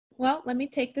Well, let me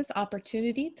take this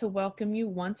opportunity to welcome you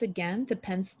once again to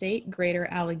Penn State Greater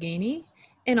Allegheny,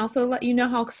 and also let you know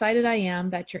how excited I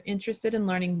am that you're interested in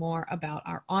learning more about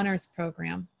our honors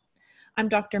program. I'm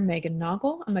Dr.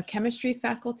 Nagel. I'm a chemistry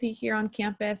faculty here on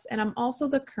campus, and I'm also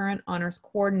the current honors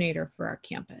coordinator for our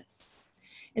campus.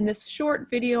 In this short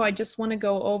video, I just want to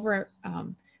go over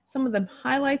some of the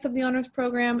highlights of the honors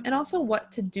program and also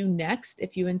what to do next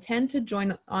if you intend to join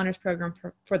the honors program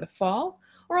for the fall,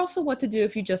 or also what to do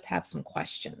if you just have some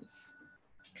questions.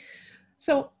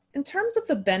 So in terms of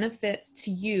the benefits to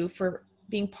you for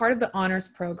being part of the honors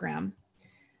program,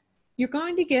 you're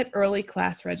going to get early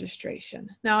class registration.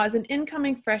 Now, as an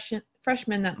incoming freshman,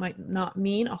 that might not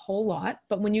mean a whole lot,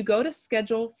 but when you go to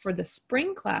schedule for the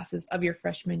spring classes of your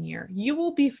freshman year, you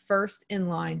will be first in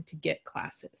line to get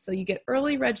classes. So you get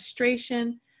early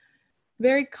registration.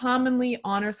 Very commonly,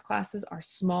 honors classes are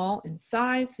small in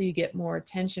size, so you get more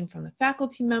attention from the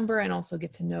faculty member and also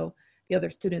get to know the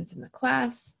other students in the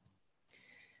class.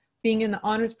 Being in the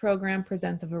honors program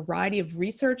presents a variety of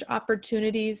research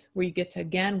opportunities where you get to,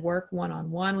 again, work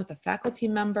one-on-one with a faculty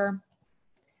member.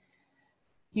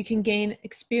 You can gain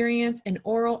experience in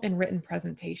oral and written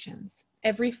presentations.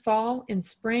 Every fall and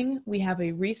spring, we have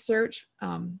a research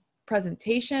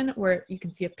presentation where you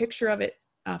can see a picture of it,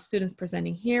 students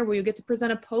presenting here, where you get to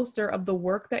present a poster of the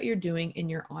work that you're doing in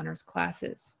your honors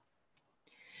classes.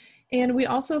 And we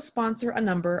also sponsor a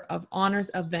number of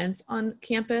honors events on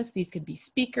campus. These could be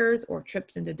speakers or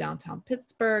trips into downtown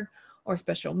Pittsburgh or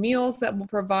special meals that will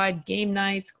provide game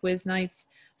nights, quiz nights.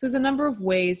 So there's a number of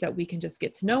ways that we can just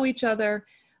get to know each other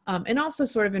and also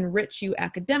sort of enrich you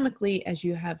academically as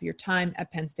you have your time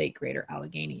at Penn State Greater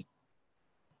Allegheny.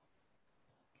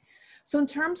 So in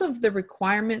terms of the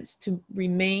requirements to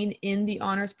remain in the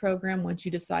honors program once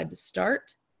you decide to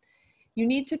start, you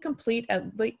need to complete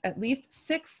at least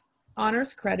 6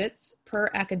 honors credits per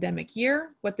academic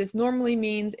year. What this normally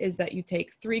means is that you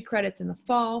take 3 credits in the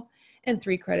fall and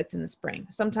 3 credits in the spring.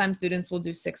 Sometimes students will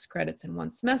do 6 credits in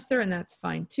one semester, and that's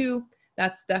fine too.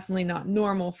 That's definitely not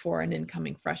normal for an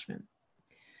incoming freshman.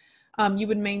 You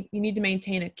need to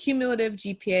maintain a cumulative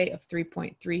GPA of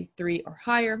 3.33 or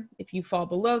higher. If you fall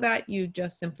below that, you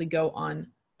just simply go on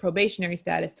probationary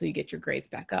status till you get your grades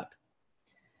back up.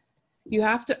 You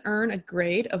have to earn a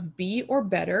grade of B or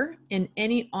better in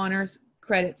any honors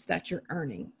credits that you're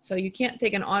earning. So you can't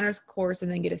take an honors course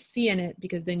and then get a C in it,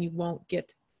 because then you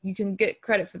can get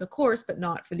credit for the course, but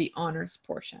not for the honors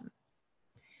portion.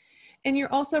 And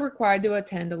you're also required to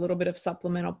attend a little bit of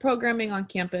supplemental programming on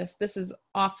campus. This is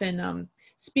often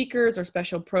speakers or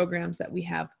special programs that we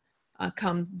have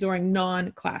come during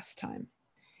non-class time.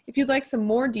 If you'd like some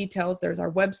more details, there's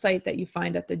our website that you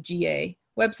find at the GA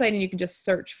website, and you can just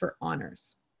search for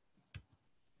honors.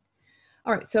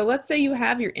 All right, so let's say you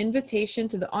have your invitation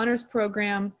to the honors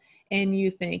program and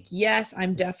you think, yes,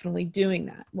 I'm definitely doing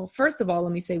that. Well, first of all,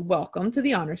 let me say welcome to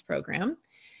the honors program.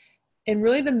 And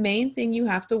really the main thing you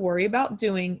have to worry about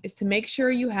doing is to make sure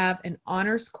you have an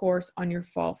honors course on your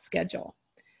fall schedule.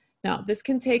 Now, this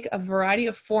can take a variety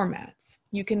of formats.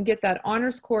 You can get that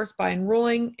honors course by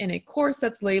enrolling in a course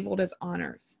that's labeled as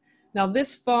honors. Now,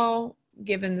 this fall,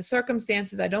 given the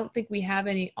circumstances, I don't think we have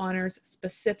any honors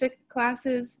specific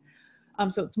classes.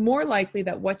 So it's more likely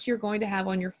that what you're going to have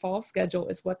on your fall schedule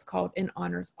is what's called an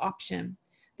honors option.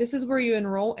 This is where you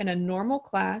enroll in a normal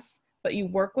class, but you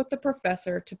work with the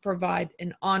professor to provide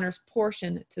an honors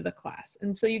portion to the class.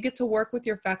 And so you get to work with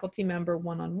your faculty member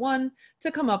one-on-one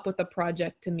to come up with a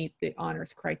project to meet the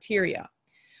honors criteria.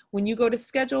 When you go to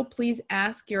schedule, please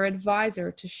ask your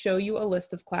advisor to show you a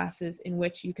list of classes in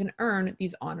which you can earn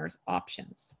these honors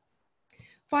options.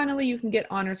 Finally, you can get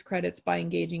honors credits by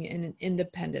engaging in an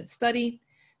independent study.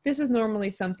 This is normally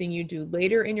something you do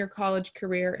later in your college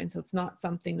career, and so it's not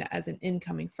something that as an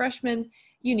incoming freshman,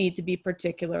 you need to be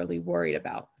particularly worried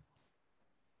about.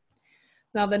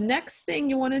 Now, the next thing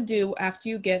you want to do after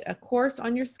you get a course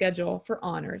on your schedule for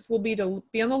honors will be to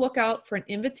be on the lookout for an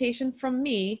invitation from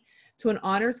me to an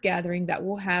honors gathering that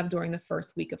we'll have during the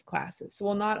first week of classes. So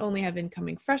we'll not only have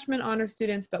incoming freshman honor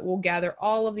students, but we'll gather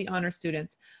all of the honor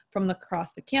students from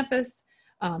across the campus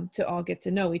to all get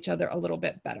to know each other a little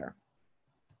bit better.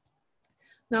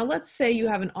 Now, let's say you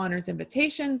have an honors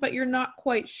invitation, but you're not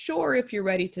quite sure if you're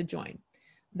ready to join.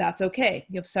 That's okay.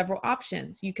 You have several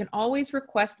options. You can always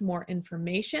request more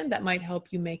information that might help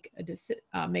you make a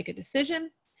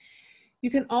decision.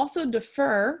 You can also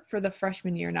defer for the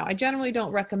freshman year. Now, I generally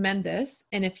don't recommend this,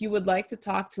 and if you would like to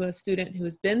talk to a student who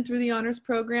has been through the honors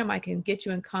program, I can get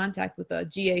you in contact with a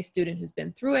GA student who's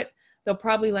been through it. They'll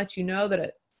probably let you know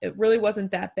that it really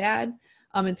wasn't that bad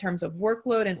in terms of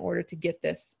workload in order to get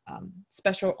this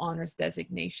special honors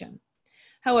designation.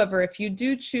 However, if you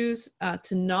do choose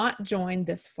to not join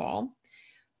this fall,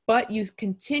 but you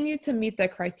continue to meet the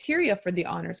criteria for the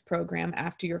honors program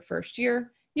after your first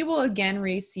year, you will again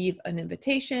receive an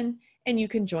invitation and you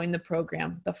can join the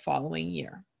program the following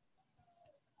year.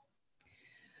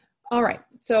 All right,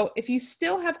 so if you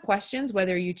still have questions,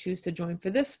 whether you choose to join for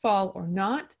this fall or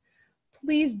not,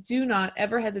 please do not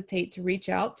ever hesitate to reach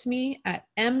out to me at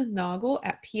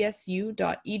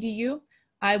mnagel@psu.edu.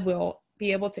 I will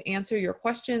be able to answer your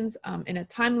questions in a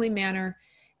timely manner.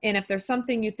 And if there's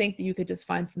something you think that you could just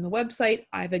find from the website,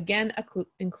 I've again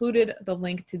included the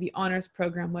link to the honors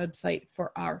program website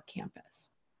for our campus.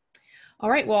 All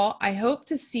right, well, I hope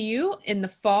to see you in the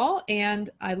fall, and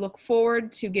I look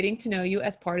forward to getting to know you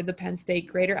as part of the Penn State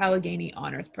Greater Allegheny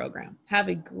Honors Program. Have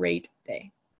a great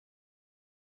day.